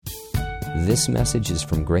This message is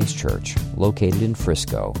from Grace Church, located in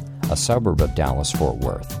Frisco, a suburb of Dallas-Fort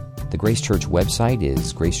Worth. The Grace Church website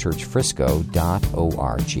is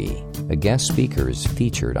gracechurchfrisco.org. A guest speaker is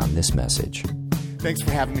featured on this message. Thanks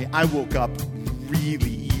for having me. I woke up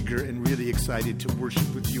really eager and really excited to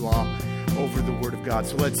worship with you all over the Word of God.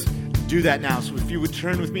 So let's do that now. So if you would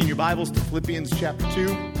turn with me in your Bibles to Philippians chapter 2.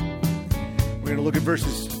 We're going to look at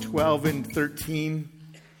verses 12 and 13.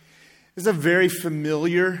 This is a very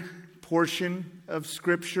familiar portion of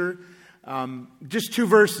Scripture. Just two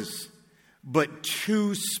verses, but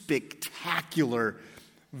two spectacular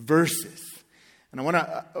verses. And I want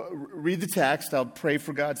to read the text. I'll pray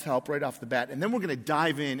for God's help right off the bat. And then we're going to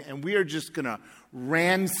dive in, and we are just going to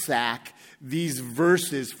ransack these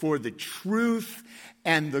verses for the truth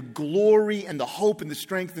and the glory and the hope and the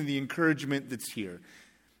strength and the encouragement that's here.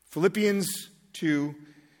 Philippians 2,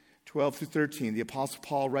 12 through 13. The Apostle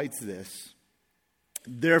Paul writes this: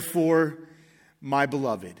 "Therefore, my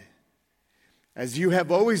beloved, as you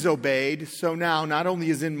have always obeyed, so now, not only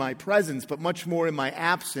as in my presence, but much more in my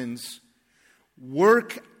absence,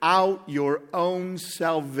 work out your own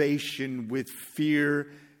salvation with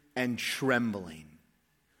fear and trembling.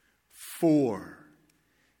 For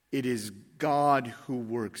it is God who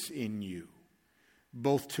works in you,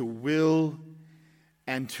 both to will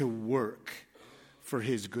and to work for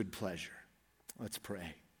his good pleasure." Let's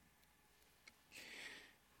pray.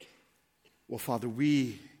 Well, Father,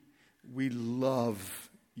 we love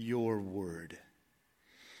your word.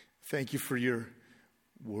 Thank you for your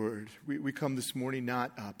word. We come this morning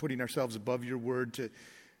not putting ourselves above your word to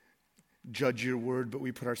judge your word, but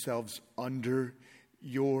we put ourselves under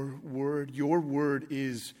your word. Your word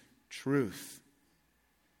is truth.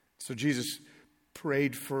 So Jesus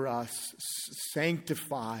prayed for us,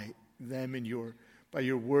 sanctify them by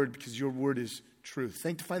your word, because your word is truth.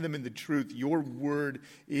 Sanctify them in the truth. Your word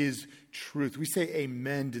is truth. We say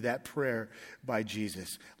amen to that prayer by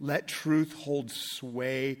Jesus. Let truth hold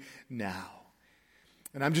sway now.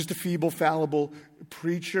 And I'm just a feeble, fallible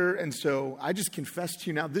preacher, and so I just confess to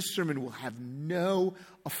you now, this sermon will have no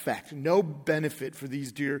effect, no benefit for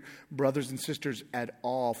these dear brothers and sisters at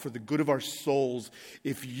all, for the good of our souls,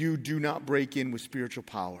 if you do not break in with spiritual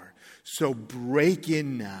power. So break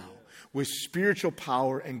in now with spiritual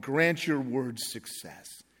power and grant your word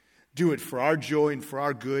success. Do it for our joy and for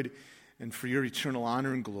our good and for your eternal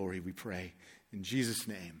honor and glory, we pray. In Jesus'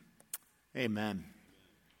 name, amen.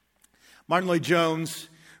 Martyn Lloyd-Jones,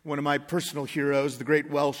 one of my personal heroes, the great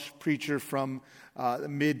Welsh preacher from the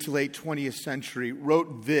mid to late 20th century,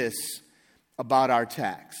 wrote this about our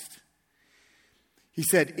text. He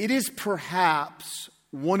said, "It is perhaps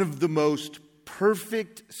one of the most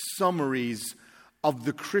perfect summaries of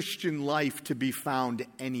the Christian life to be found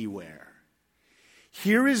anywhere.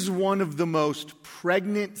 Here is one of the most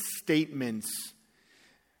pregnant statements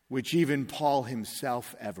which even Paul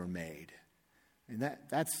himself ever made." And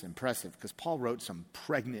that's impressive, because Paul wrote some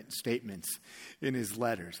pregnant statements in his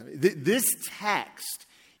letters. I mean, this text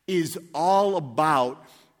is all about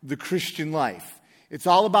the Christian life. It's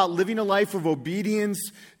all about living a life of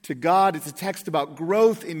obedience to God. It's a text about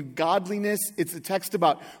growth in godliness. It's a text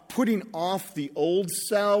about putting off the old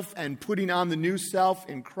self and putting on the new self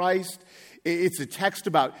in Christ. It's a text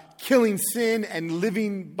about killing sin and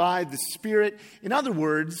living by the Spirit. In other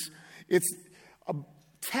words, it's a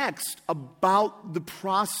text about the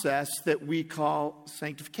process that we call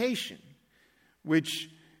sanctification, which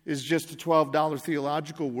is just a $12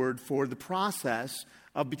 theological word for the process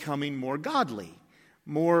of becoming more godly,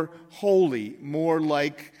 more holy, more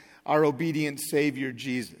like our obedient Savior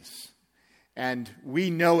Jesus. And we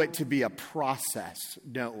know it to be a process,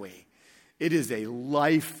 don't we? It is a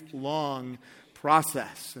lifelong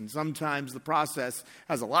process. And sometimes the process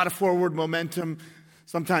has a lot of forward momentum,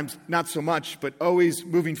 sometimes not so much, but always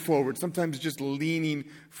moving forward, sometimes just leaning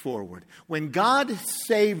forward. When God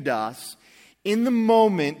saved us, in the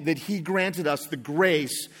moment that he granted us the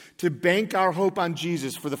grace to bank our hope on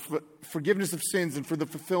Jesus for the forgiveness of sins and for the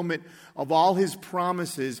fulfillment of all his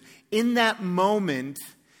promises, in that moment,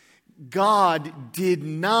 God did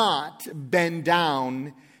not bend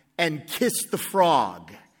down and kiss the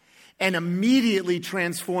frog and immediately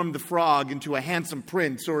transform the frog into a handsome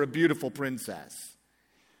prince or a beautiful princess.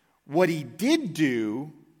 What he did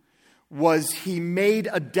do was he made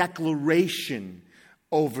a declaration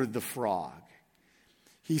over the frog.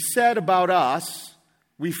 He said about us,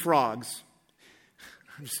 we frogs,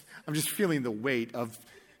 I'm just feeling the weight of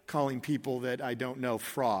calling people that I don't know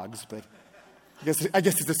frogs, but I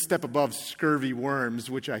guess it's a step above scurvy worms,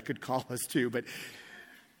 which I could call us too, but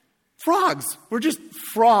frogs, we're just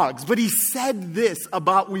frogs. But he said this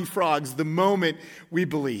about we frogs the moment we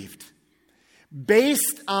believed.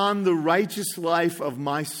 based on the righteous life of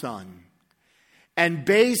my Son, and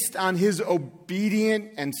based on his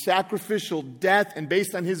obedient and sacrificial death, and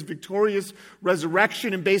based on his victorious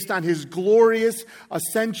resurrection, and based on his glorious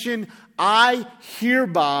ascension, I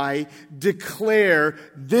hereby declare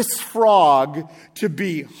this frog to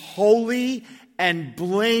be holy and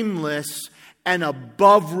blameless and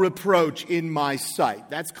above reproach in my sight.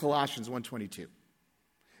 That's Colossians 1:22.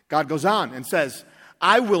 God goes on and says,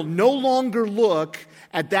 I will no longer look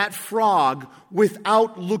at that frog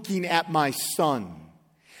without looking at my Son.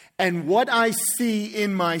 And what I see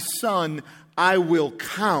in my Son, I will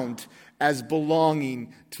count as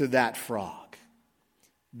belonging to that frog.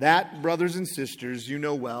 That, brothers and sisters, you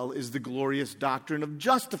know well, is the glorious doctrine of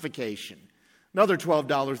justification. Another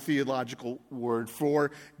 $12 theological word for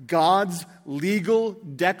God's legal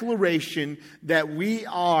declaration that we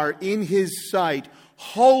are in his sight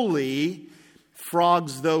holy,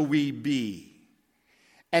 frogs though we be.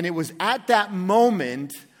 And it was at that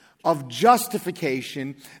moment of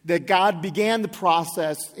justification that God began the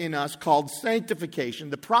process in us called sanctification,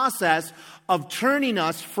 the process of turning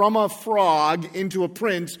us from a frog into a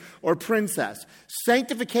prince or princess.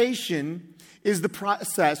 Sanctification is the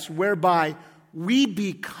process whereby we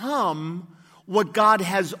become what God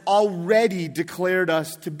has already declared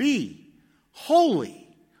us to be, holy.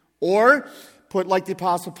 Or, put like the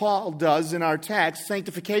Apostle Paul does in our text,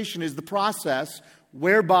 sanctification is the process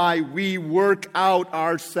whereby we work out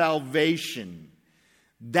our salvation.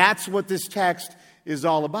 That's what this text is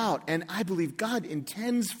all about. And I believe God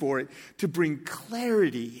intends for it to bring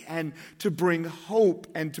clarity and to bring hope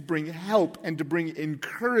and to bring help and to bring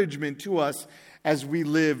encouragement to us as we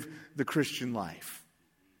live the Christian life.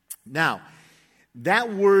 Now,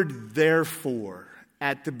 that word therefore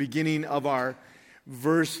at the beginning of our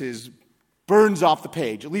verses burns off the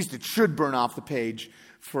page. At least it should burn off the page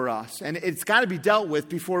for us. And it's got to be dealt with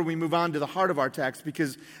before we move on to the heart of our text,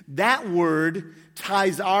 because that word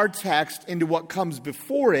ties our text into what comes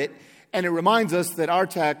before it, and it reminds us that our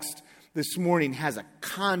text this morning has a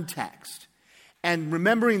context. And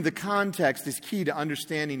remembering the context is key to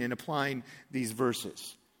understanding and applying these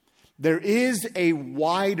verses. There is a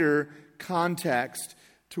wider context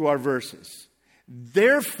to our verses.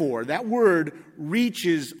 Therefore, that word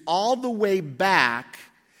reaches all the way back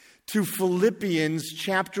to Philippians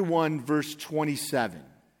chapter 1, verse 27.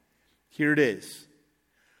 Here it is.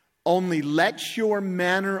 Only let your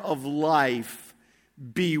manner of life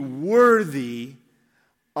be worthy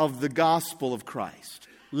of the gospel of Christ.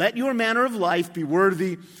 Let your manner of life be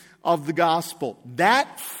worthy of the gospel.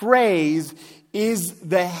 That phrase is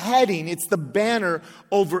the heading, it's the banner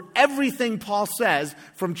over everything Paul says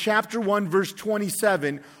from chapter 1, verse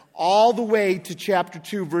 27, all the way to chapter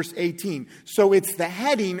 2, verse 18. So it's the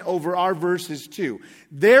heading over our verses too.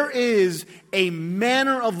 There is a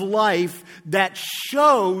manner of life that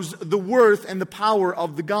shows the worth and the power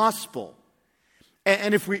of the gospel.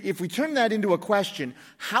 And if we turn that into a question,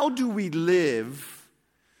 how do we live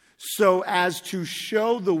so as to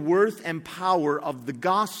show the worth and power of the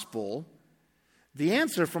gospel? The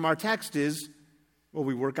answer from our text is, well,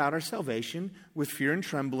 we work out our salvation with fear and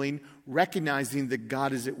trembling, recognizing that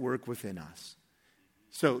God is at work within us.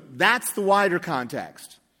 So that's the wider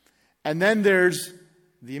context. And then there's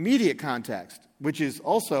the immediate context, which is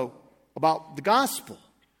also about the gospel.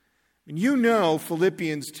 And you know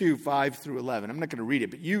Philippians 2, 5 through 11. I'm not going to read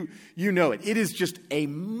it, but you know it. It is just a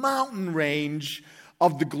mountain range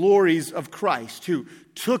of the glories of Christ, who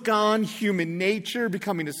took on human nature,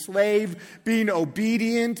 becoming a slave, being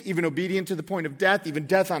obedient, even obedient to the point of death, even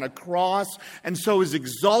death on a cross, and so is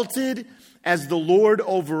exalted as the Lord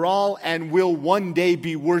over all and will one day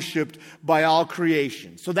be worshiped by all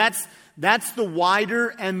creation. So that's the wider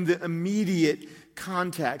and the immediate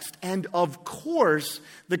context. And of course,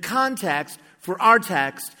 the context for our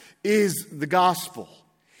text is the gospel.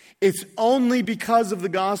 It's only because of the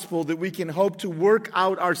gospel that we can hope to work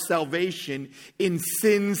out our salvation in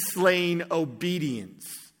sin-slain obedience.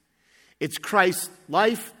 It's Christ's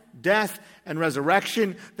life, death, and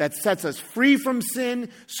resurrection that sets us free from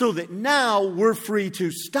sin so that now we're free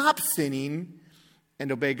to stop sinning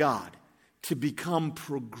and obey God, to become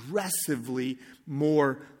progressively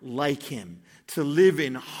more like Him, to live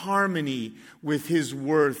in harmony with His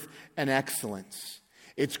worth and excellence.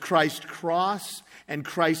 It's Christ's cross and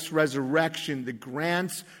Christ's resurrection that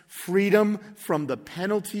grants freedom from the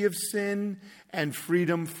penalty of sin and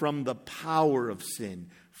freedom from the power of sin.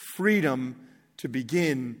 Freedom to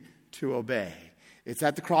begin to obey. It's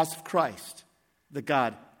at the cross of Christ that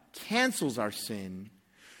God cancels our sin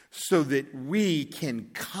so that we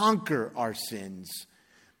can conquer our sins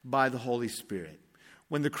by the Holy Spirit.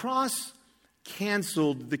 When the cross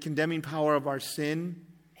canceled the condemning power of our sin,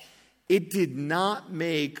 it did not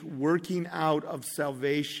make working out of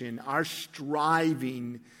salvation, our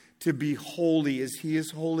striving to be holy as He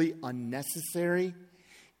is holy, unnecessary.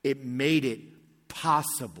 It made it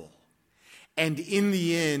possible. And in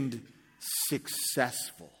the end,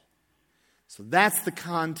 successful. So that's the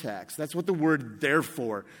context. That's what the word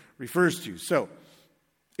therefore refers to. So,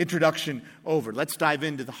 introduction over. Let's dive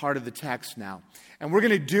into the heart of the text now. And we're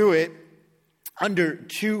going to do it under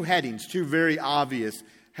two headings, two very obvious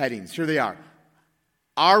headings. Here they are.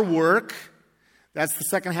 Our work, that's the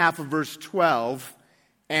second half of verse 12,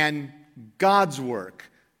 and God's work,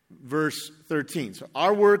 verse 13. So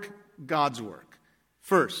our work, God's work.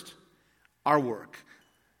 First, our work.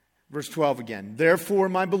 Verse 12 again. Therefore,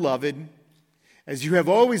 my beloved, as you have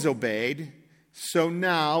always obeyed, so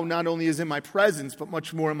now, not only is in my presence, but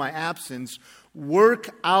much more in my absence, work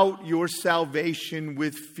out your salvation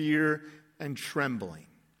with fear and trembling.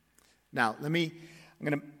 Now, I'm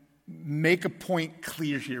going to make a point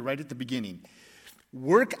clear here right at the beginning.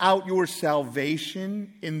 Work out your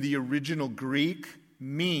salvation in the original Greek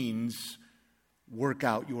means work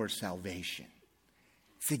out your salvation.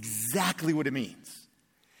 It's exactly what it means.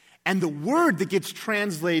 And the word that gets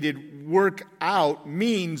translated work out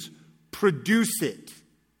means produce it,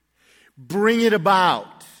 bring it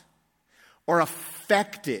about, or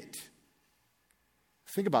affect it.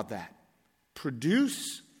 Think about that.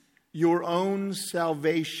 Produce your own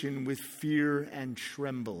salvation with fear and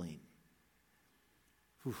trembling.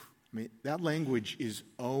 Whew. I mean, that language is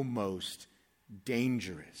almost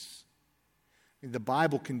dangerous. I mean, the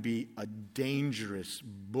Bible can be a dangerous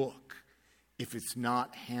book if it's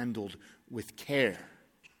not handled with care.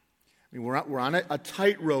 I mean, we're on a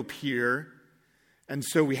tightrope here, and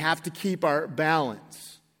so we have to keep our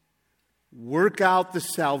balance. Work out the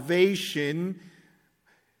salvation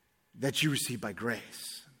that you receive by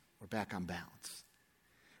grace. We're back on balance.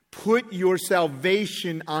 Put your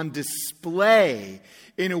salvation on display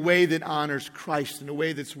in a way that honors Christ, in a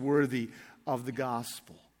way that's worthy of the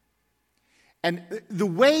gospel. And the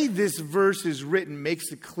way this verse is written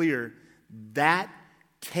makes it clear that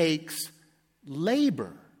takes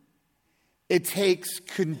labor. It takes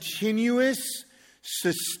continuous,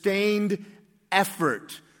 sustained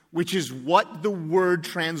effort, which is what the word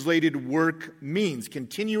translated work means.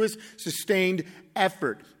 Continuous, sustained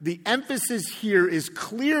effort. The emphasis here is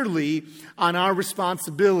clearly on our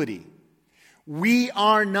responsibility. We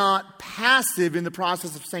are not passive in the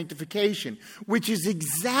process of sanctification, which is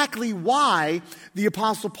exactly why the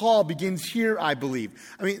Apostle Paul begins here, I believe.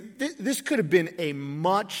 I mean, this could have been a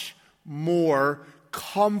much more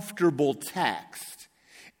comfortable text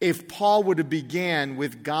if Paul would have began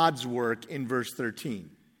with God's work in verse 13.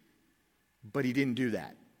 But he didn't do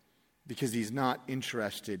that because he's not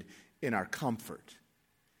interested in our comfort.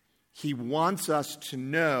 He wants us to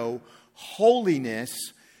know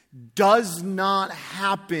holiness does not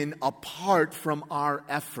happen apart from our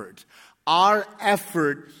effort. Our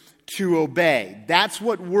effort to obey. That's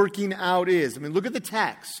what working out is. I mean, look at the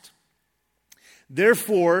text.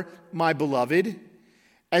 Therefore, my beloved,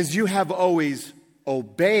 as you have always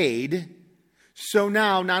obeyed, so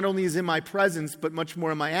now, not only is in my presence, but much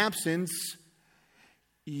more in my absence,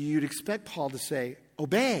 you'd expect Paul to say,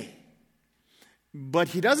 obey. But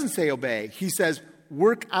he doesn't say obey. He says,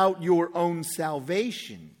 work out your own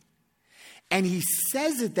salvation. And he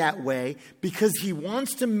says it that way because he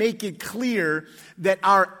wants to make it clear that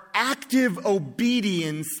our active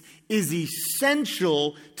obedience is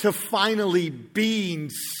essential to finally being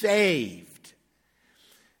saved.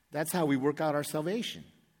 That's how we work out our salvation.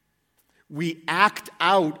 We act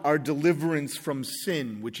out our deliverance from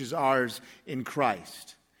sin, which is ours in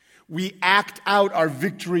Christ. We act out our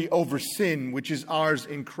victory over sin, which is ours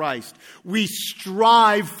in Christ. We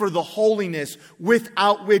strive for the holiness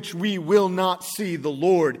without which we will not see the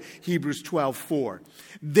Lord, Hebrews 12:4.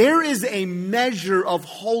 There is a measure of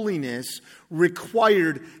holiness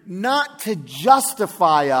required not to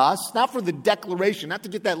justify us, not for the declaration, not to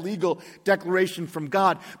get that legal declaration from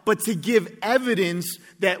God, but to give evidence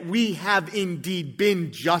that we have indeed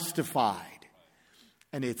been justified.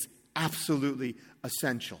 And it's absolutely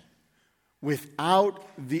essential. Without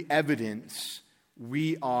the evidence,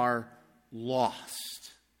 we are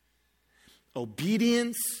lost.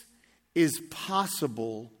 Obedience is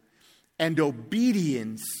possible, and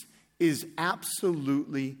obedience is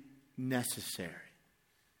absolutely necessary.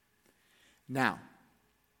 Now,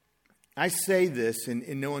 I say this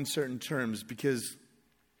in no uncertain terms because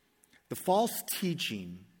the false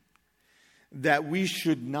teaching that we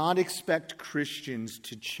should not expect Christians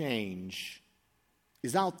to change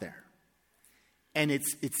is out there. And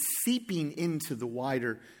it's seeping into the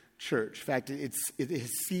wider church. In fact, it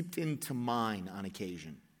has seeped into mine on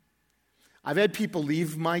occasion. I've had people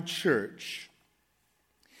leave my church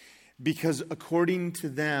because according to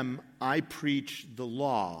them, I preach the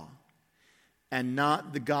law and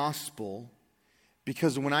not the gospel,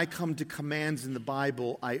 because when I come to commands in the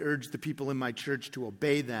Bible, I urge the people in my church to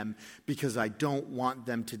obey them because I don't want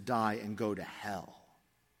them to die and go to hell.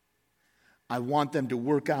 I want them to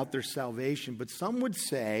work out their salvation. But some would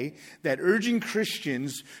say that urging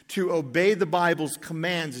Christians to obey the Bible's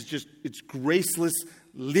commands is it's graceless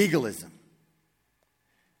legalism.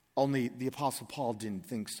 Only the Apostle Paul didn't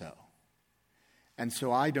think so. And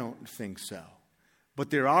so I don't think so. But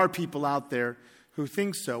there are people out there who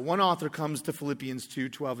think so. One author comes to Philippians 2,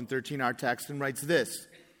 12 and 13, our text, and writes this: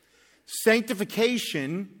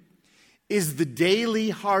 sanctification is the daily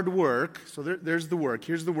hard work. So there's the work.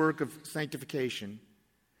 Here's the work of sanctification.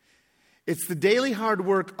 It's the daily hard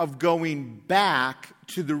work of going back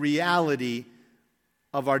to the reality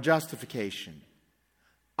of our justification.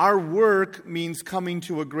 Our work means coming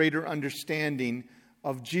to a greater understanding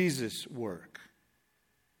of Jesus' work.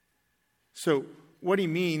 So what he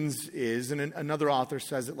means is, and another author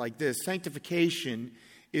says it like this: sanctification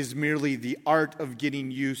is merely the art of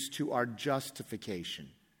getting used to our justification,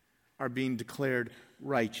 our being declared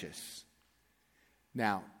righteous.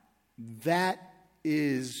 Now, that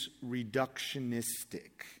is reductionistic,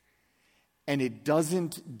 and it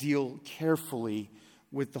doesn't deal carefully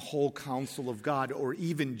with the whole counsel of God, or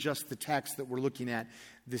even just the text that we're looking at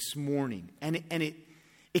this morning. And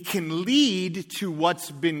it can lead to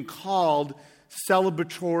what's been called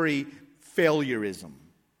celebratory failureism.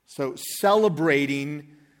 So celebrating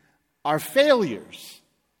our failures.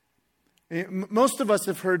 Most of us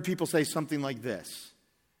have heard people say something like this: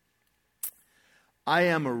 I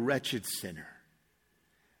am a wretched sinner,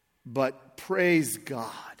 but praise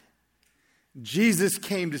God, Jesus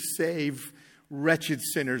came to save wretched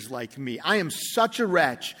sinners like me. I am such a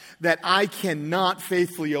wretch that I cannot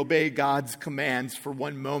faithfully obey God's commands for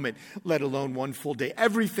one moment, let alone one full day.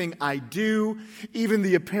 Everything I do, even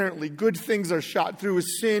the apparently good things, are shot through with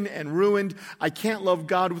sin and ruined. I can't love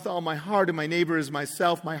God with all my heart and my neighbor as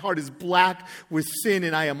myself. My heart is black with sin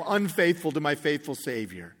and I am unfaithful to my faithful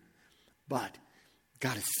Savior. But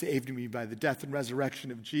God has saved me by the death and resurrection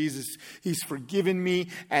of Jesus. He's forgiven me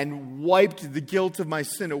and wiped the guilt of my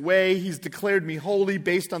sin away. He's declared me holy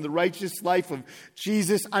based on the righteous life of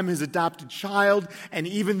Jesus. I'm his adopted child. And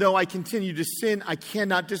even though I continue to sin, I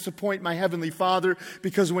cannot disappoint my heavenly Father,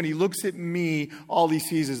 because when he looks at me, all he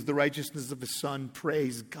sees is the righteousness of his Son.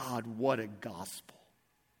 Praise God, what a gospel.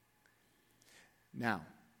 Now,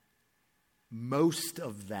 most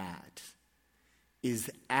of that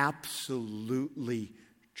is absolutely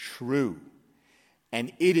true.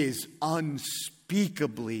 And it is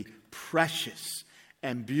unspeakably precious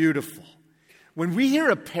and beautiful. When we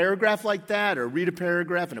hear a paragraph like that, or read a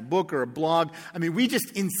paragraph in a book or a blog, we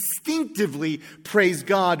just instinctively praise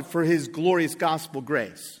God for his glorious gospel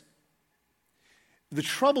grace. The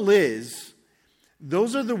trouble is,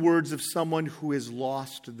 those are the words of someone who has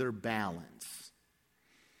lost their balance.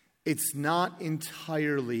 It's not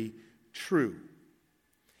entirely true.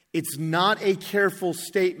 It's not a careful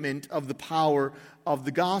statement of the power of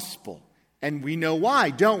the gospel. And we know why,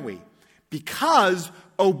 don't we? Because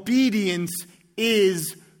obedience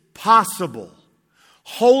is possible.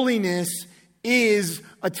 Holiness is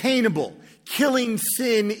attainable. Killing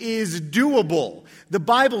sin is doable. The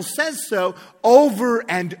Bible says so over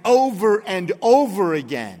and over and over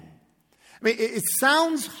again. It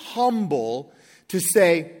sounds humble to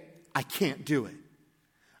say, I can't do it.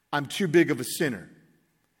 I'm too big of a sinner.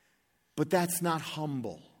 But that's not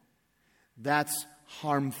humble. That's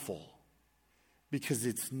harmful, because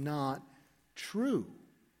it's not true.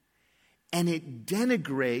 And it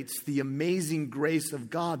denigrates the amazing grace of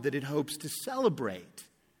God that it hopes to celebrate.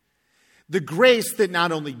 The grace that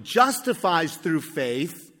not only justifies through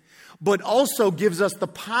faith, but also gives us the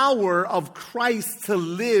power of Christ to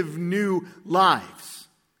live new lives.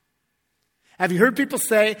 Have you heard people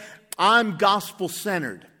say, I'm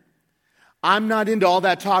gospel-centered? I'm not into all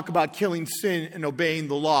that talk about killing sin and obeying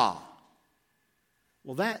the law.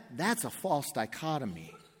 Well, that's a false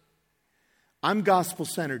dichotomy. I'm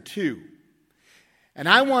gospel-centered too. And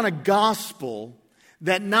I want a gospel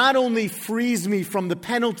that not only frees me from the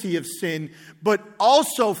penalty of sin, but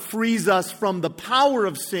also frees us from the power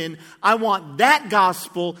of sin. I want that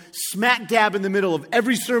gospel smack dab in the middle of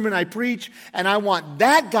every sermon I preach, and I want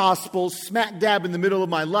that gospel smack dab in the middle of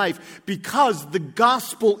my life, because the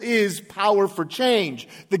gospel is power for change.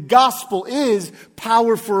 The gospel is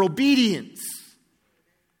power for obedience.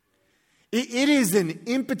 It is an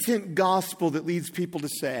impotent gospel that leads people to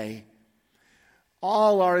say,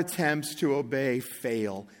 all our attempts to obey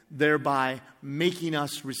fail, thereby making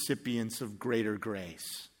us recipients of greater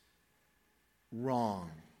grace.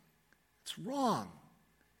 Wrong. It's wrong.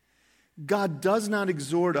 God does not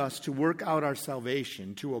exhort us to work out our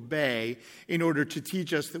salvation, to obey, in order to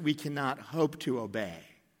teach us that we cannot hope to obey.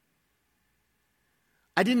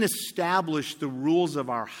 I didn't establish the rules of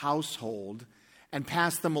our household and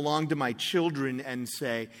pass them along to my children and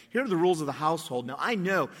say, here are the rules of the household. Now, I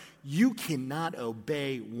know you cannot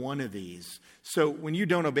obey one of these. So when you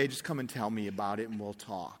don't obey, just come and tell me about it and we'll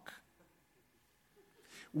talk.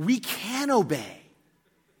 We can obey.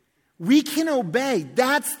 We can obey.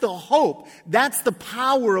 That's the hope. That's the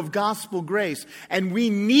power of gospel grace. And we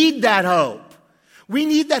need that hope. We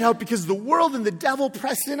need that hope because the world and the devil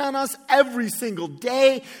press in on us every single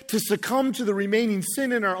day to succumb to the remaining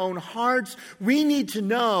sin in our own hearts. We need to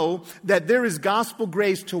know that there is gospel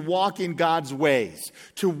grace to walk in God's ways,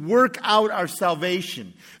 to work out our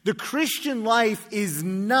salvation. The Christian life is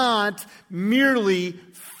not merely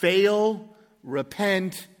fail,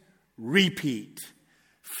 repent, repeat.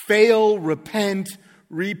 Fail, repent,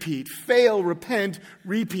 repeat. Fail, repent,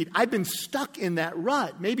 repeat. I've been stuck in that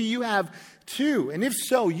rut. Maybe you have too. And if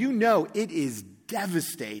so, you know it is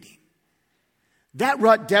devastating. That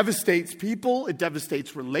rut devastates people. It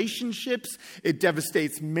devastates relationships. It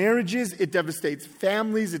devastates marriages. It devastates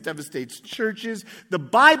families. It devastates churches. The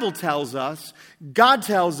Bible tells us, God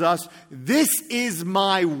tells us, this is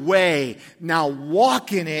my way. Now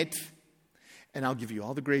walk in it, and I'll give you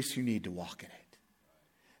all the grace you need to walk in it.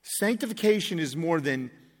 Sanctification is more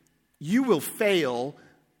than you will fail,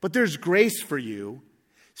 but there's grace for you.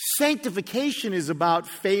 Sanctification is about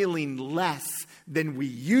failing less than we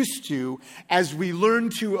used to as we learn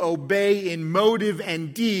to obey in motive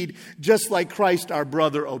and deed, just like Christ our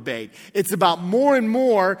brother obeyed. It's about more and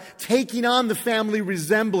more taking on the family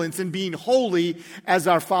resemblance and being holy as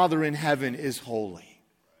our Father in heaven is holy.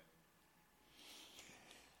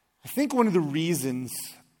 I think one of the reasons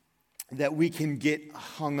that we can get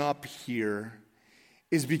hung up here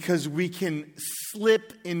is because we can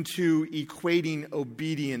slip into equating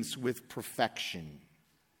obedience with perfection.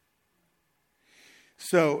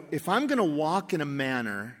 So if I'm going to walk in a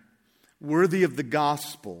manner worthy of the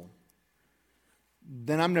gospel,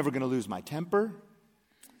 then I'm never going to lose my temper.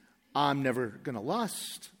 I'm never going to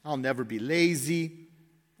lust. I'll never be lazy.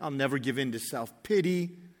 I'll never give in to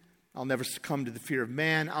self-pity. I'll never succumb to the fear of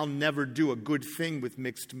man. I'll never do a good thing with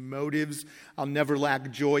mixed motives. I'll never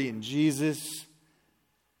lack joy in Jesus.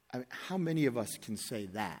 I mean, how many of us can say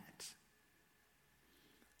that?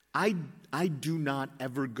 I do not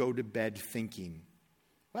ever go to bed thinking,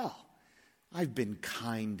 well, I've been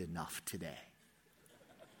kind enough today.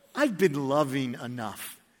 I've been loving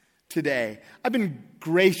enough today. I've been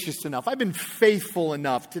gracious enough. I've been faithful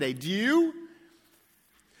enough today. Do you?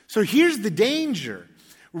 So here's the danger.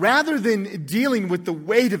 Rather than dealing with the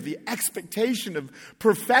weight of the expectation of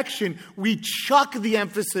perfection, we chuck the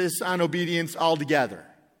emphasis on obedience altogether.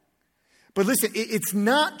 But listen, it's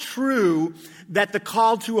not true that the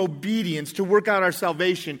call to obedience, to work out our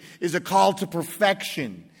salvation, is a call to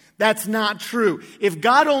perfection. That's not true. If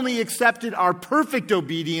God only accepted our perfect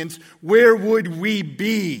obedience, where would we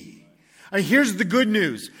be? And here's the good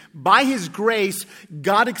news. By His grace,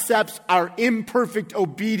 God accepts our imperfect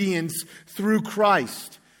obedience through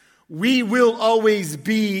Christ. We will always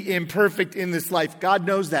be imperfect in this life. God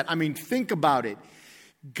knows that. I mean, think about it.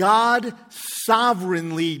 God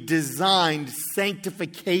sovereignly designed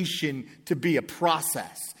sanctification to be a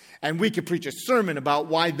process. And we could preach a sermon about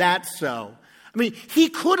why that's so. I mean, He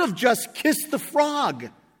could have just kissed the frog.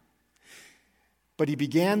 But He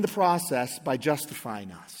began the process by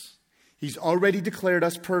justifying us. He's already declared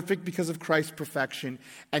us perfect because of Christ's perfection.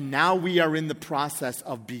 And now we are in the process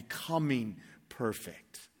of becoming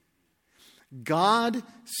perfect. God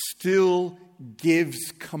still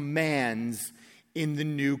gives commands in the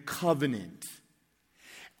new covenant.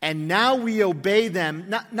 And now we obey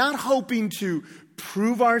them, not hoping to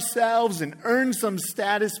prove ourselves and earn some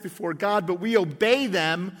status before God, but we obey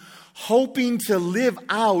them hoping to live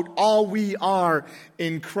out all we are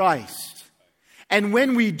in Christ. And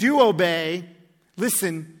when we do obey,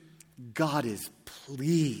 listen, God is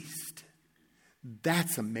pleased.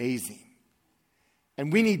 That's amazing.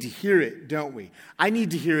 And we need to hear it, don't we? I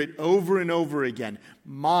need to hear it over and over again.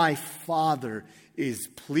 My Father is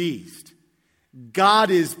pleased. God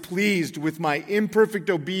is pleased with my imperfect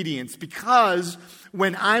obedience because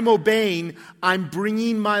when I'm obeying, I'm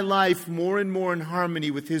bringing my life more and more in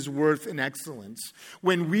harmony with His worth and excellence.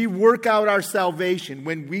 When we work out our salvation,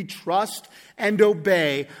 when we trust and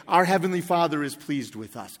obey, our Heavenly Father is pleased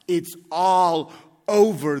with us. It's all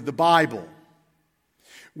over the Bible.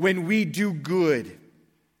 When we do good,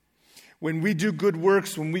 when we do good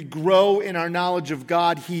works, when we grow in our knowledge of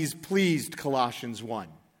God, He's pleased, Colossians 1.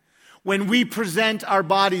 When we present our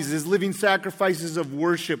bodies as living sacrifices of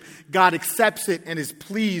worship, God accepts it and is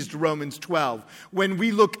pleased, Romans 12. When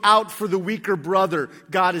we look out for the weaker brother,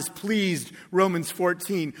 God is pleased, Romans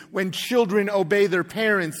 14. When children obey their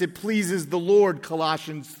parents, it pleases the Lord,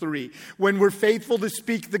 Colossians 3. When we're faithful to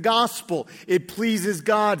speak the gospel, it pleases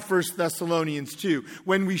God, 1 Thessalonians 2.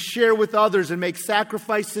 When we share with others and make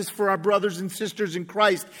sacrifices for our brothers and sisters in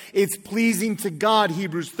Christ, it's pleasing to God,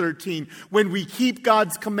 Hebrews 13. When we keep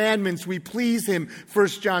God's commandments, we please Him,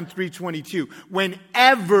 1 John 3:22.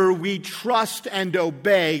 Whenever we trust and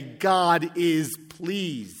obey, God is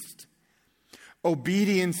pleased.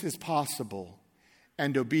 Obedience is possible,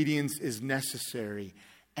 and obedience is necessary,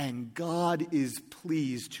 and God is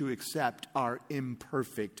pleased to accept our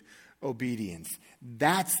imperfect obedience.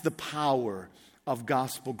 That's the power of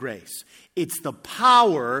gospel grace. It's the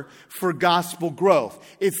power for gospel growth.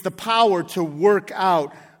 It's the power to work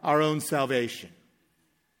out our own salvation.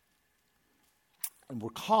 And we're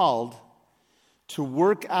called to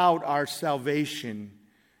work out our salvation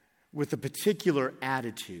with a particular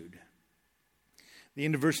attitude. The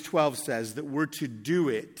end of verse 12 says that we're to do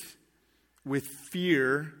it with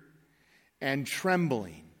fear and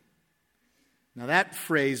trembling. Now that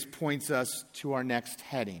phrase points us to our next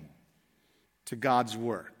heading, to God's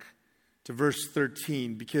work, to verse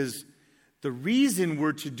 13, because the reason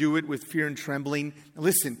we're to do it with fear and trembling,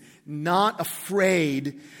 listen, not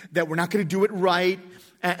afraid that we're not going to do it right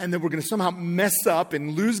and that we're going to somehow mess up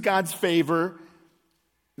and lose God's favor.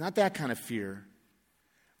 Not that kind of fear,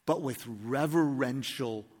 but with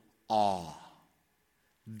reverential awe.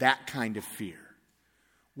 That kind of fear.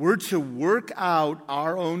 We're to work out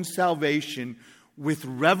our own salvation with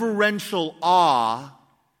reverential awe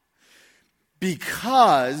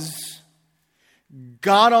because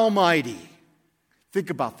God Almighty, think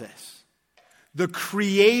about this, the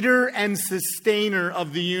creator and sustainer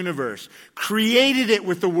of the universe, created it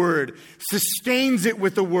with the Word, sustains it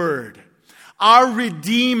with the Word. Our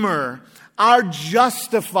Redeemer, our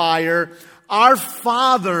Justifier, our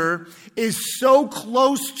Father is so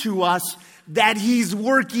close to us that He's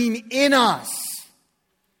working in us.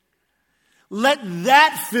 Let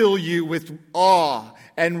that fill you with awe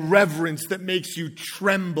and reverence that makes you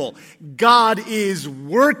tremble. God is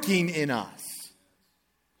working in us.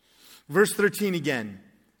 Verse 13 again.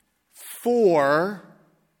 For,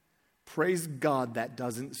 praise God, that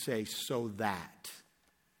doesn't say so that.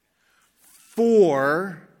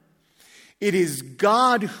 For it is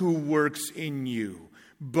God who works in you,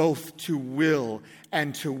 both to will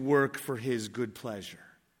and to work for His good pleasure.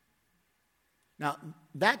 Now,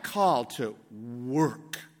 that call to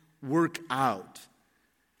work out,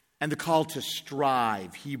 and the call to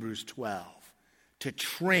strive, Hebrews 12, to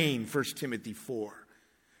train, 1 Timothy 4,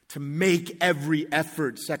 to make every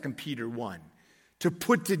effort, 2 Peter 1, to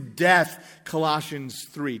put to death, Colossians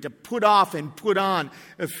 3, to put off and put on,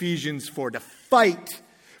 Ephesians 4, to fight,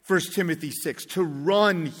 1 Timothy 6, to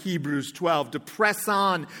run, Hebrews 12, to press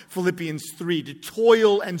on, Philippians 3, to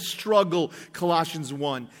toil and struggle, Colossians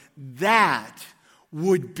 1. That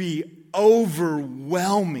would be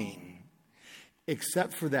overwhelming,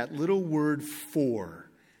 except for that little word for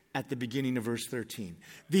at the beginning of verse 13.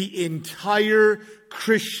 The entire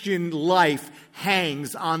Christian life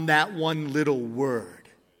hangs on that one little word.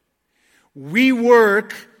 We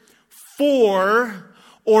work for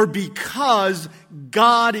or because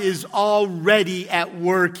God is already at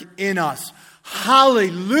work in us.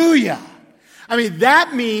 Hallelujah! I mean,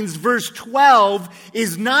 that means verse 12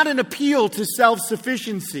 is not an appeal to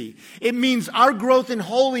self-sufficiency. It means our growth in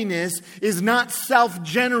holiness is not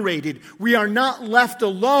self-generated. We are not left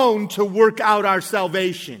alone to work out our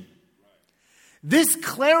salvation. This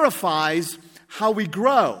clarifies how we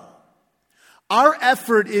grow. Our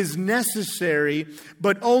effort is necessary,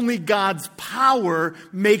 but only God's power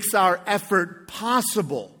makes our effort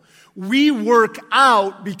possible. We work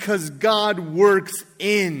out because God works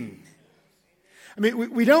in. I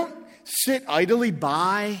mean, we don't sit idly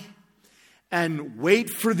by and wait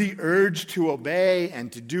for the urge to obey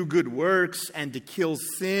and to do good works and to kill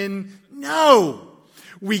sin. No.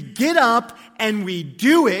 We get up and we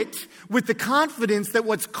do it with the confidence that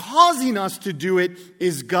what's causing us to do it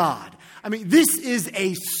is God. I mean, this is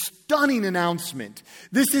a stunning announcement.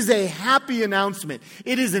 This is a happy announcement.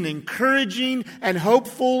 It is an encouraging and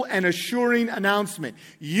hopeful and assuring announcement.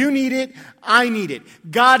 You need it. I need it.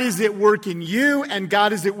 God is at work in you, and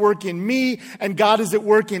God is at work in me, and God is at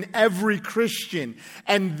work in every Christian.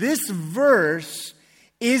 And this verse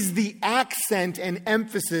is the accent and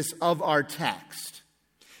emphasis of our text.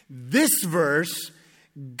 This verse,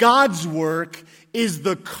 God's work, is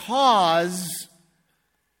the cause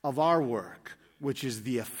of our work, which is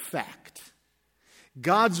the effect.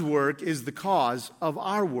 God's work is the cause of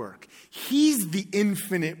our work. He's the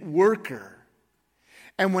infinite worker.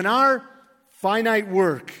 And when our finite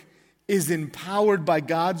work is empowered by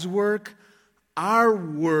God's work, our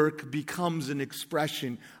work becomes an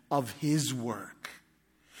expression of His work,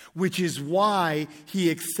 which is why He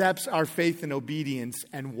accepts our faith and obedience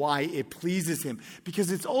and why it pleases Him,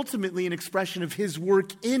 because it's ultimately an expression of His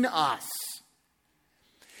work in us.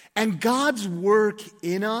 And God's work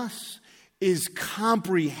in us is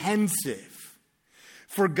comprehensive.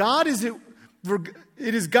 For it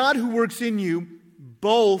is God who works in you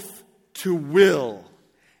both to will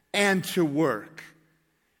and to work.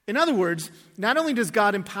 In other words, not only does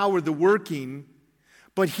God empower the working,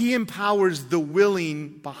 but He empowers the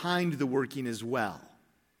willing behind the working as well.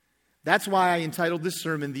 That's why I entitled this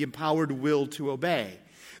sermon, The Empowered Will to Obey.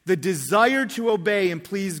 The desire to obey and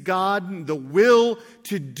please God, the will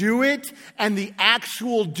to do it, and the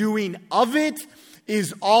actual doing of it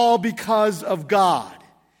is all because of God.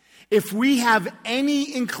 If we have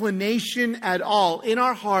any inclination at all in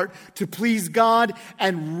our heart to please God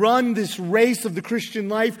and run this race of the Christian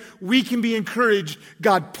life, we can be encouraged.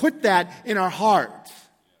 God put that in our heart.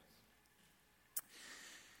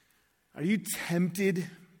 Are you tempted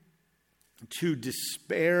to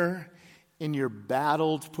despair in your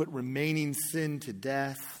battle to put remaining sin to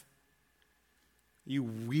death? Are you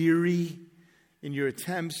weary in your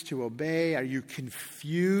attempts to obey? Are you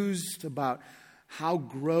confused about how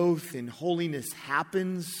growth in holiness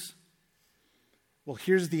happens? Well,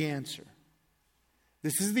 here's the answer.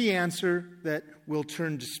 This is the answer that will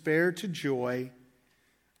turn despair to joy,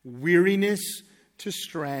 weariness to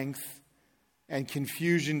strength, and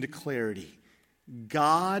confusion to clarity.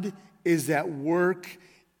 God is at work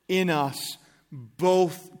in us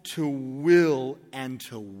both to will and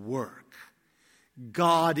to work.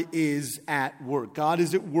 God is at work. God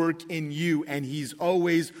is at work in you, and He's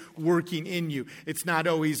always working in you. It's not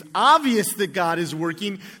always obvious that God is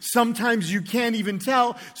working. Sometimes you can't even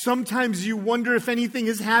tell. Sometimes you wonder if anything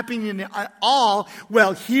is happening at all.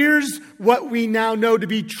 Well, here's what we now know to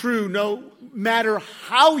be true. No matter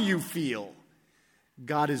how you feel,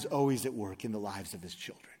 God is always at work in the lives of His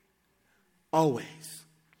children. Always.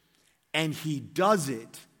 And He does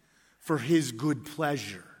it for His good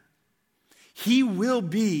pleasure. He will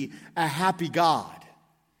be a happy God.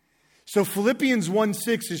 So Philippians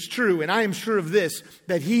 1:6 is true, and I am sure of this,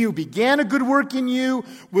 that He who began a good work in you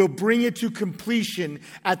will bring it to completion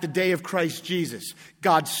at the day of Christ Jesus.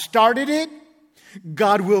 God started it,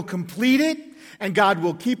 God will complete it, and God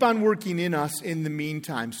will keep on working in us in the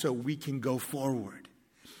meantime so we can go forward.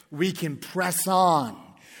 We can press on.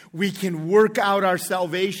 We can work out our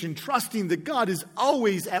salvation, trusting that God is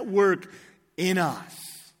always at work in us.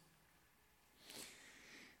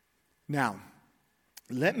 Now,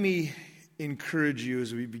 let me encourage you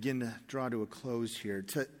as we begin to draw to a close here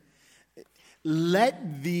to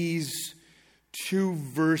let these two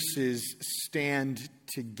verses stand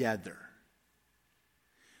together.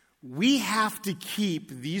 We have to keep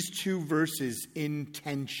these two verses in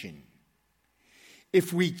tension.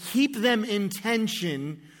 If we keep them in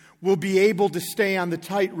tension, we'll be able to stay on the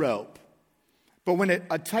tightrope. But when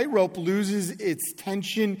a tightrope loses its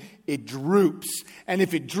tension, it droops. And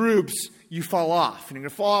if it droops, you fall off. And you're going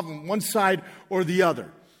to fall off on one side or the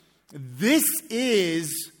other. This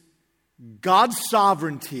is God's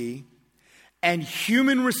sovereignty and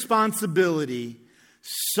human responsibility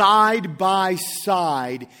side by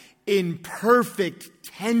side in perfect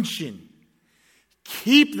tension.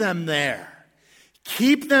 Keep them there.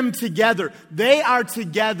 Keep them together. They are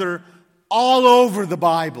together all over the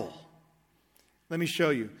Bible. Let me show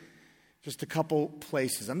you just a couple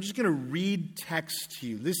places. I'm just going to read text to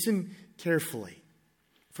you. Listen carefully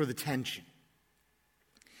for the tension.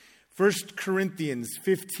 1 Corinthians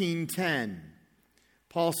 15:10.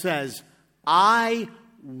 Paul says, I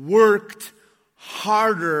worked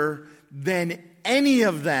harder than any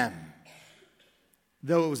of them,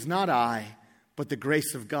 though it was not I, but the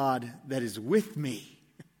grace of God that is with me.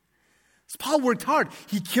 So Paul worked hard.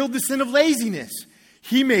 He killed the sin of laziness.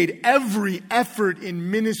 He made every effort in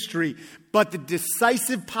ministry, but the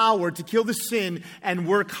decisive power to kill the sin and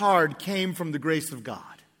work hard came from the grace of God.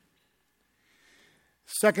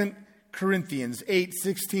 2 Corinthians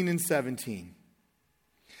 8:16 and 17.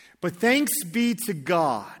 But thanks be to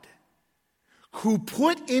God, who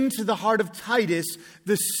put into the heart of Titus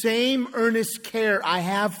the same earnest care I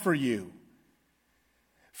have for you.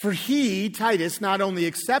 For he, Titus, not only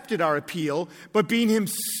accepted our appeal, but being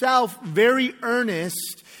himself very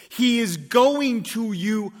earnest, he is going to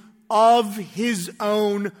you of his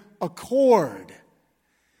own accord.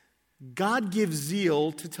 God gives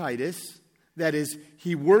zeal to Titus, that is,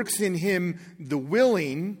 he works in him the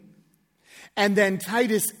willing, and then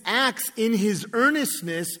Titus acts in his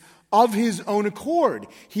earnestness of his own accord.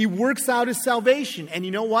 He works out his salvation. And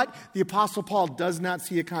you know what? The Apostle Paul does not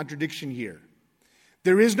see a contradiction here.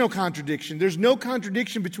 There is no contradiction. There's no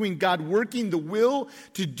contradiction between God working the will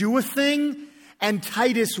to do a thing and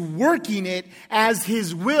Titus working it as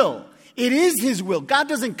his will. It is his will. God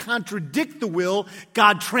doesn't contradict the will.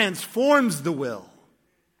 God transforms the will.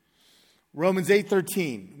 Romans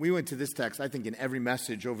 8:13. We went to this text, I think, in every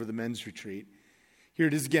message over the men's retreat. Here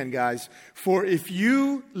it is again, guys. For if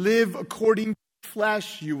you live according to the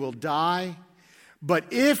flesh, you will die. But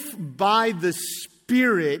if by the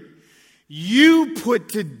Spirit you put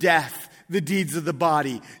to death the deeds of the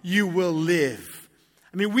body, you will live.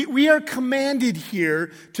 I mean, we are commanded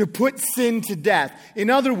here to put sin to death. In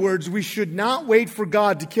other words, we should not wait for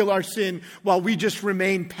God to kill our sin while we just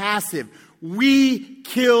remain passive. We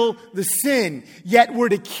kill the sin, yet we're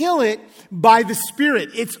to kill it by the Spirit.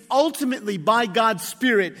 It's ultimately by God's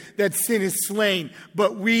Spirit that sin is slain,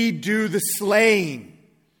 but we do the slaying.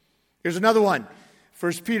 Here's another one.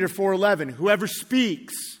 1 Peter 4:11. Whoever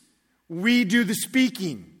speaks, we do the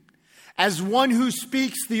speaking. As one who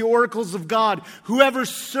speaks the oracles of God, whoever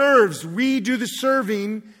serves, we do the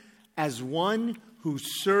serving. As one who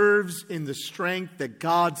serves in the strength that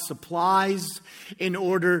God supplies, in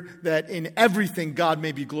order that in everything God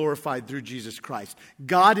may be glorified through Jesus Christ.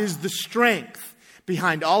 God is the strength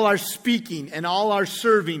behind all our speaking and all our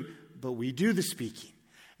serving, but we do the speaking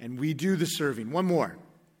and we do the serving. One more.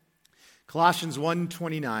 Colossians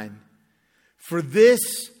 1:29. For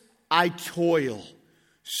this I toil,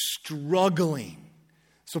 struggling.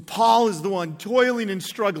 So Paul is the one toiling and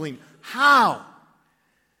struggling. How?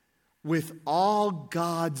 With all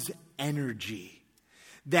God's energy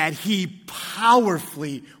that he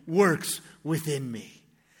powerfully works within me.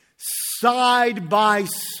 Side by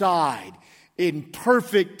side, in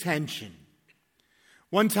perfect tension.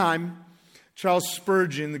 One time, Charles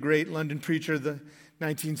Spurgeon, the great London preacher of the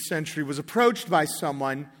 19th century, was approached by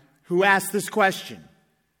someone who asked this question.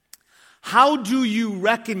 How do you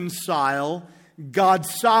reconcile God's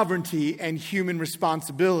sovereignty and human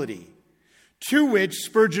responsibility? To which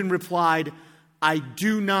Spurgeon replied, I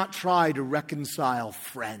do not try to reconcile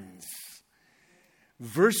friends.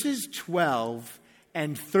 Verses 12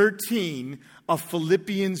 and 13 of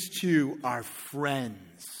Philippians 2 are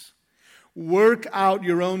friends. Work out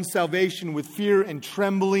your own salvation with fear and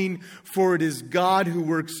trembling, for it is God who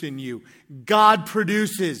works in you. God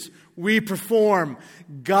produces, we perform.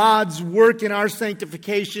 God's work in our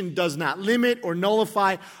sanctification does not limit or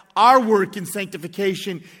nullify our work in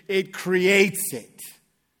sanctification. It creates it.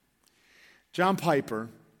 John Piper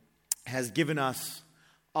has given us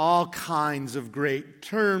all kinds of great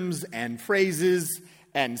terms and phrases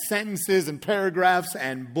and sentences and paragraphs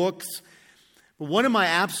and books. But one of my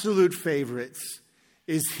absolute favorites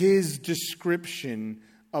is his description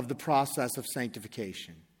of the process of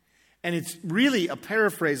sanctification. And it's really a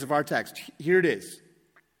paraphrase of our text. Here it is.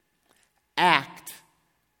 Act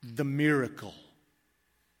the miracle.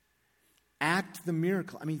 Act the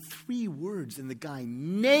miracle. I mean, 3 words and the guy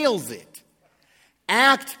nails it.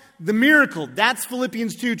 Act the miracle. That's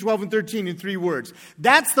Philippians 2, 12 and 13 in 3 words.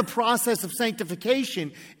 That's the process of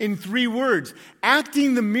sanctification in 3 words.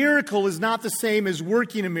 Acting the miracle is not the same as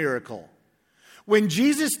working a miracle. When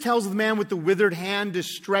Jesus tells the man with the withered hand to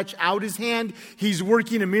stretch out his hand, he's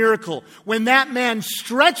working a miracle. When that man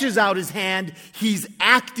stretches out his hand, he's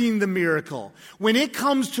acting the miracle. When it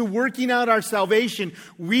comes to working out our salvation,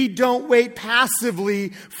 we don't wait passively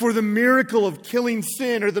for the miracle of killing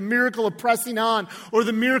sin or the miracle of pressing on or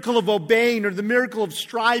the miracle of obeying or the miracle of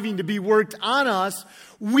striving to be worked on us.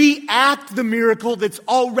 We act the miracle that's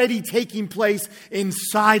already taking place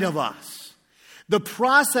inside of us. The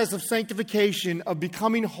process of sanctification, of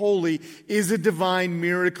becoming holy, is a divine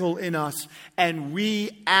miracle in us. And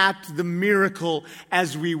we act the miracle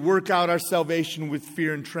as we work out our salvation with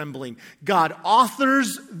fear and trembling. God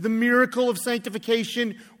authors the miracle of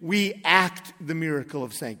sanctification. We act the miracle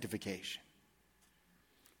of sanctification.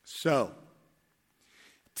 So,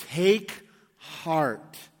 take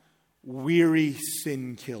heart, weary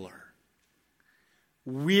sin killer.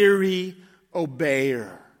 Weary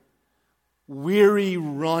obeyer, weary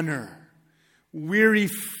runner, weary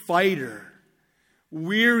fighter,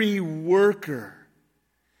 weary worker.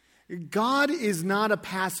 God is not a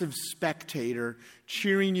passive spectator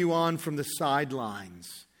cheering you on from the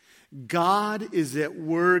sidelines. God is at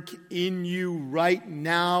work in you right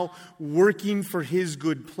now, working for His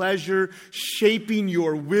good pleasure, shaping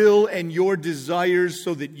your will and your desires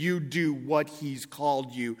so that you do what He's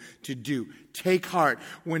called you to do. Take heart.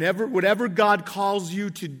 Whatever God calls you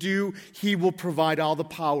to do, He will provide all the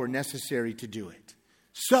power necessary to do it.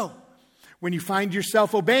 So, when you find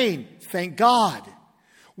yourself obeying, thank God.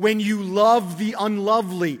 When you love the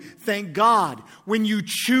unlovely, thank God. When you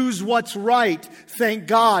choose what's right, thank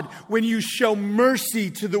God. When you show mercy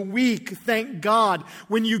to the weak, thank God.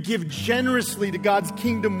 When you give generously to God's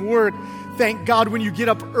kingdom work, thank God. When you get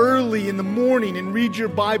up early in the morning and read your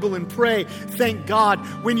Bible and pray, thank God.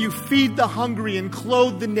 When you feed the hungry and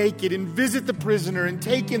clothe the naked and visit the prisoner and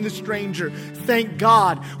take in the stranger, thank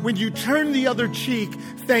God. When you turn the other cheek,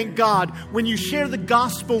 thank God. When you share the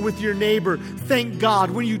gospel with your neighbor, thank God.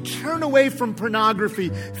 When you turn away from pornography,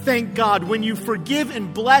 thank God. When you forgive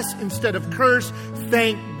and bless instead of curse,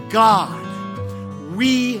 thank God.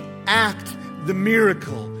 We act the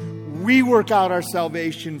miracle. We work out our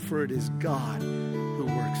salvation, for it is God who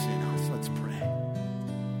works in us. Let's pray.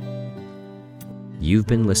 You've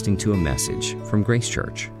been listening to a message from Grace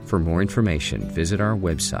Church. For more information, visit our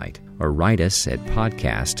website or write us at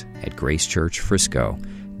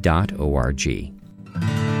podcast@gracechurchfrisco.org.